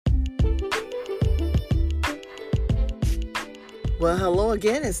Well, hello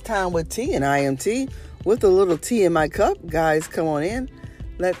again. It's Time with T, and I am T with a little tea in my cup. Guys, come on in.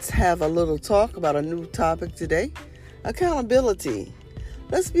 Let's have a little talk about a new topic today. Accountability.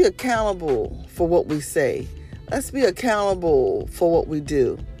 Let's be accountable for what we say. Let's be accountable for what we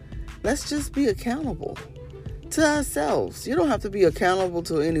do. Let's just be accountable to ourselves. You don't have to be accountable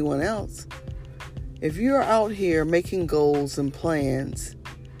to anyone else. If you're out here making goals and plans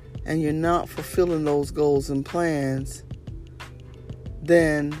and you're not fulfilling those goals and plans,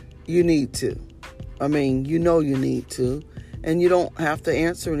 then you need to. You need to. And you don't have to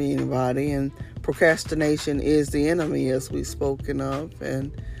answer to anybody. And procrastination is the enemy, as we've spoken of.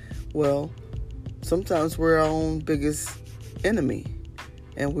 And, well, sometimes we're our own biggest enemy.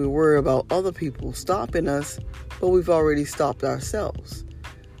 And we worry about other people stopping us, but we've already stopped ourselves.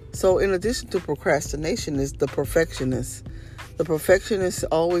 So in addition to procrastination is the perfectionist. The perfectionist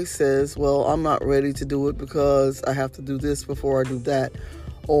always says, well, I'm not ready to do it because I have to do this before I do that.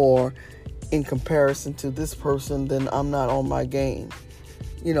 Or in comparison to this person, then I'm not on my game.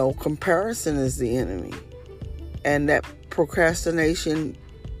 Comparison is the enemy. And that procrastination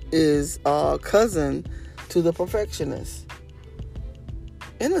is a cousin to the perfectionist.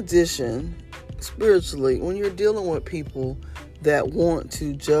 In addition, spiritually, when you're dealing with people that want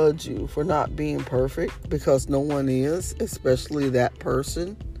to judge you for not being perfect, because no one is, especially that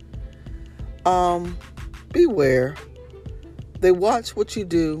person, beware. They watch what you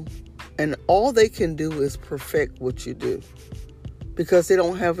do, and all they can do is perfect what you do, because they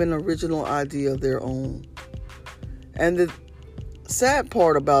don't have an original idea of their own. And the sad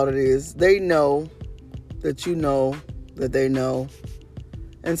part about it is they know that you know that they know.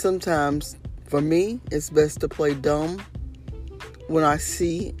 And sometimes, for me, it's best to play dumb when I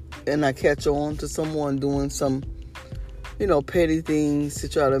see and I catch on to someone doing some, petty things to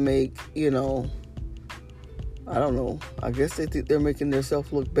try to make, I don't know. I guess they think they're making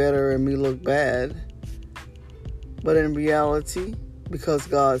themselves look better and me look bad. But in reality, because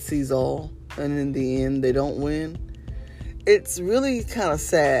God sees all, and in the end, they don't win, it's really kind of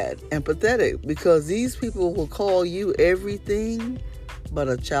sad and pathetic, because these people will call you everything but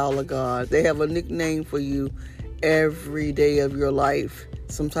a child of God. They have a nickname for you every day of your life.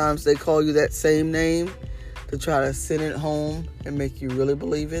 Sometimes they call you that same name to try to send it home and make you really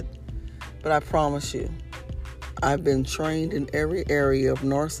believe it. But I promise you, I've been trained in every area of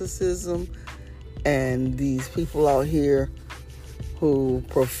narcissism, and these people out here who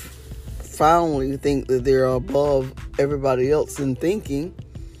profoundly think that they're above everybody else in thinking,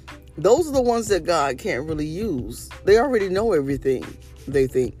 those are the ones that God can't really use. They already know everything, they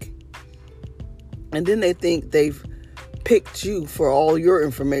think. And then they think they've picked you for all your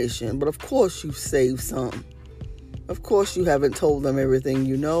information. But of course you've saved some. Of course you haven't told them everything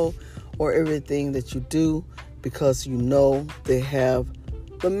you know or everything that you do, because you know they have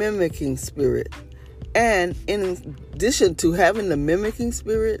the mimicking spirit. And in addition to having the mimicking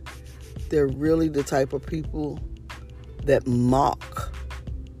spirit, they're really the type of people that mock.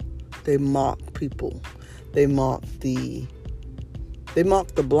 They mock people. They mock the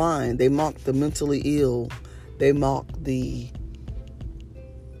blind. They mock the mentally ill. They mock the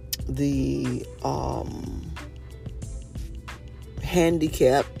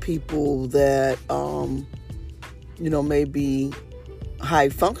handicapped people that may be high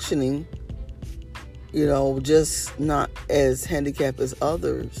functioning, just not as handicapped as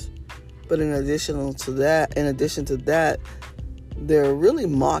others. But in addition to that, they're really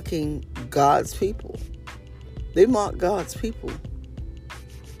mocking God's people. They mock God's people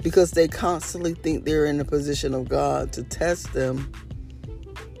because they constantly think they're in the position of God to test them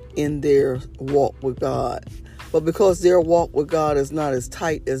in their walk with God. But because their walk with God is not as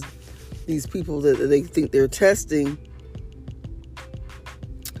tight as these people that they think they're testing,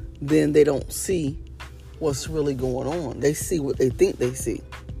 then they don't see what's really going on. They see what they think they see.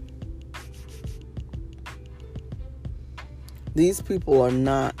 These people are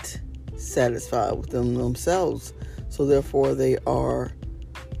not satisfied with themselves, so therefore they are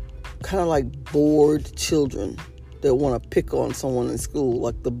kind of like bored children that want to pick on someone in school,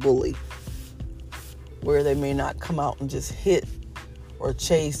 like the bully, where they may not come out and just hit or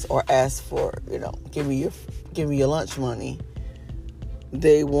chase or ask for, give me your lunch money.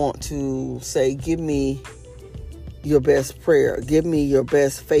 They want to say, give me your best prayer, give me your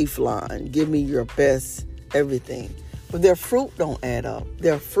best faith line, give me your best everything. But their fruit don't add up.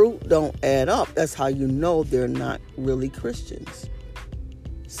 That's how you know they're not really Christians.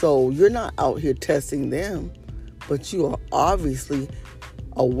 So you're not out here testing them, but you are obviously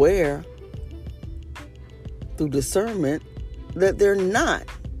aware through discernment that they're not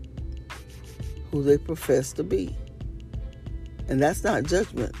who they profess to be. And that's not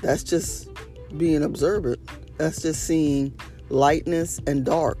judgment. That's just being observant. That's just seeing lightness and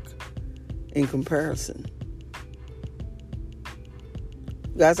dark in comparison.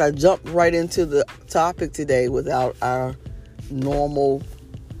 Guys, I jumped right into the topic today without our normal,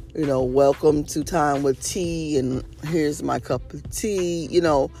 welcome to Time with Tea and here's my cup of tea.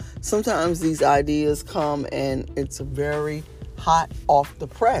 Sometimes these ideas come and it's very hot off the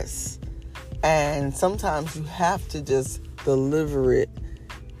press. And sometimes you have to just deliver it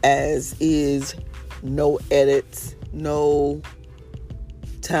as is, no edits, no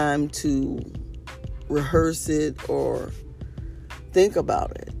time to rehearse it or think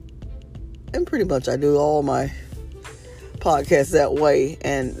about it. And pretty much I do all my podcasts that way,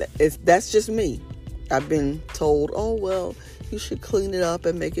 and that's just me. I've been told, oh well, you should clean it up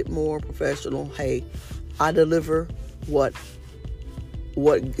and make it more professional. Hey, I deliver what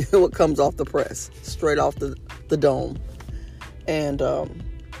comes off the press, straight off the dome. And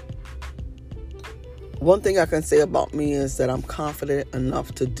one thing I can say about me is that I'm confident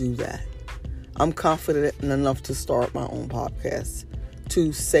enough to do that. I'm confident enough to start my own podcast,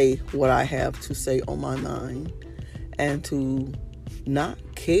 to say what I have to say on my mind, and to not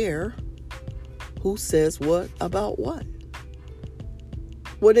care who says what about what.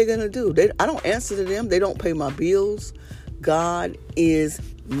 What are they going to do? I don't answer to them. They don't pay my bills. God is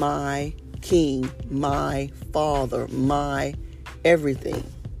my king, my father, my everything,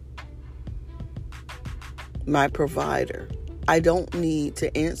 my provider. I don't need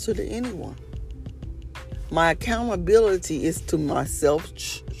to answer to anyone. My accountability is to myself,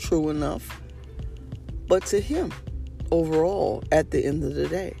 true enough, but to him overall at the end of the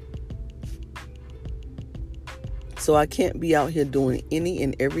day. So I can't be out here doing any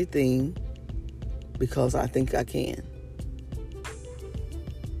and everything because I think I can.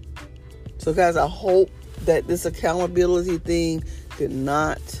 So guys, I hope that this accountability thing did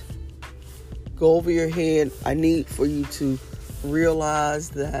not go over your head. I need for you to realize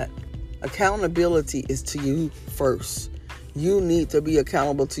that accountability is to you first. You need to be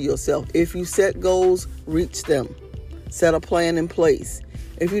accountable to yourself. If you set goals, reach them. Set a plan in place.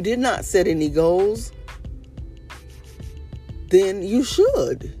 If you did not set any goals, then you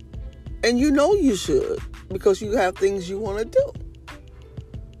should. And you should, because you have things you want to do.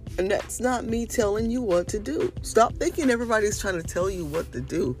 And that's not me telling you what to do. Stop thinking everybody's trying to tell you what to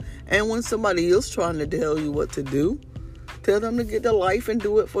do. And when somebody is trying to tell you what to do, tell them to get to life and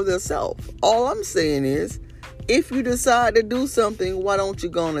do it for themselves. All I'm saying is, if you decide to do something, why don't you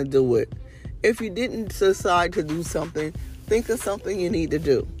go and do it? If you didn't decide to do something, think of something you need to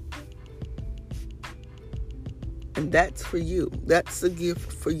do. And that's for you. That's a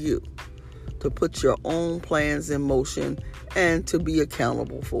gift for you, to put your own plans in motion and to be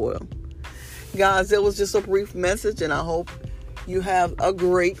accountable for them. Guys, it was just a brief message, and I hope you have a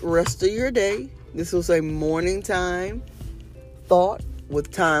great rest of your day. This was a morning time thought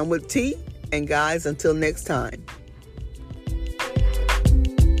with Time with Tea. And guys, until next time,